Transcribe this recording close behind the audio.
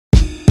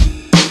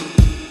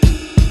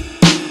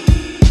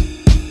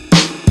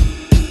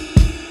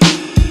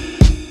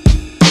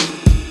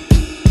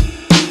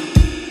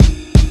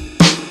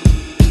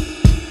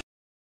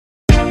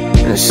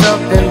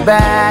Something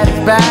bad is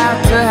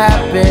about to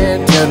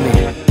happen to me.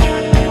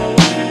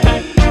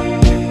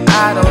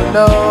 I don't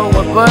know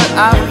what, but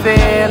I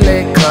feel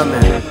it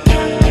coming.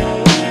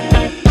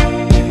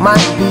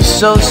 Might be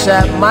so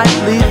sad, might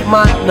leave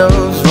my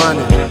nose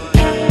running.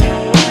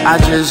 I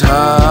just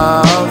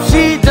hope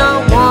she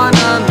don't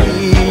wanna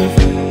leave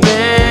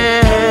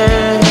me.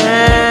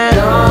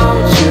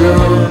 Don't you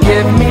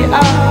give me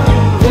up,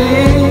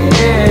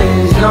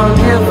 please. Don't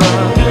give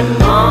up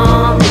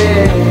on me.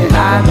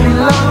 I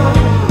belong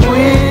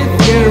with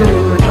you,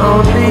 and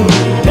only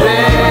you,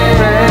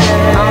 baby.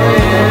 Only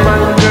you, my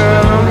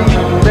girl, only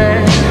you,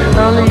 baby.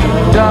 Only you,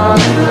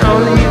 darling,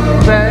 only you,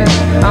 baby.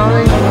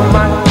 Only you,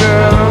 my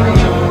girl, only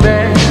you,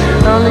 baby.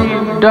 Only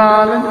you,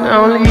 darling,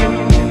 only you.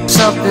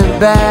 Something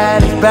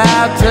bad is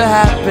about to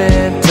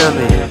happen to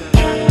me.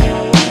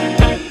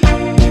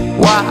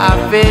 Why I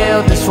feel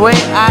this way,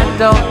 I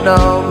don't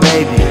know,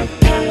 maybe.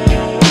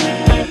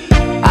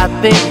 I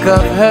think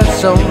of her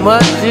so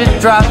much,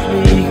 it drives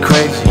me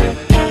crazy.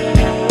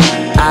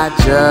 I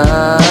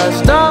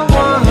just don't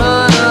want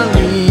her to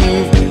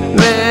leave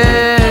me.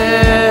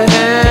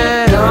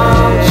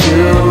 Don't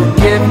you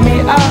give me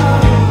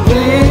up,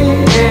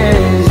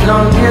 please.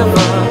 Don't give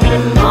up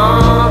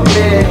on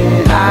me.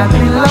 I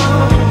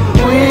belong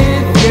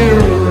with you,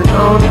 and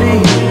only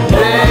you,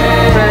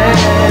 baby.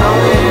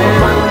 Only you,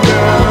 my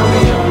girl,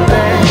 only you,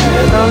 baby.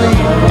 Only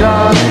you,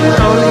 darling,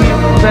 only you,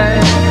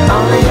 baby.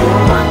 Only you,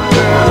 my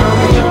girl,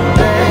 only you,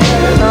 baby.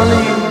 Only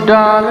you,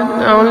 darling,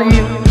 only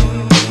you.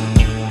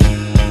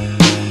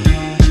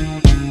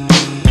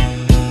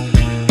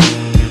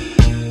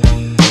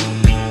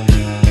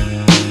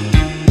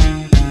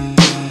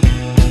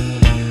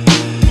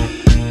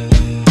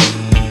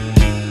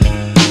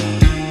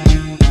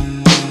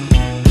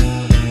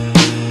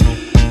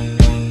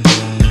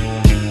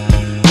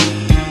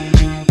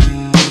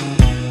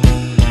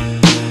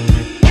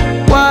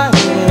 What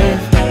if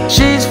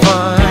she's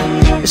fine?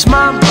 It's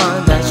my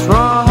mind that's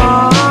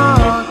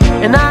wrong,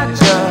 and I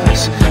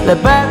just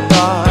let bad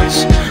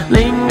thoughts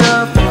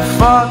linger for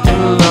far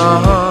too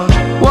long.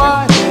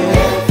 What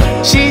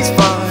if she's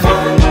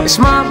fine? It's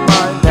my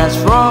mind that's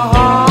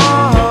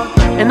wrong,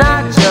 and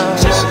I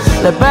just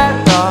let bad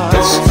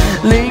thoughts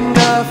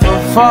linger for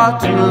far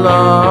too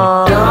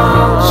long.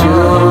 Don't you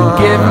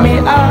give me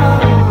up,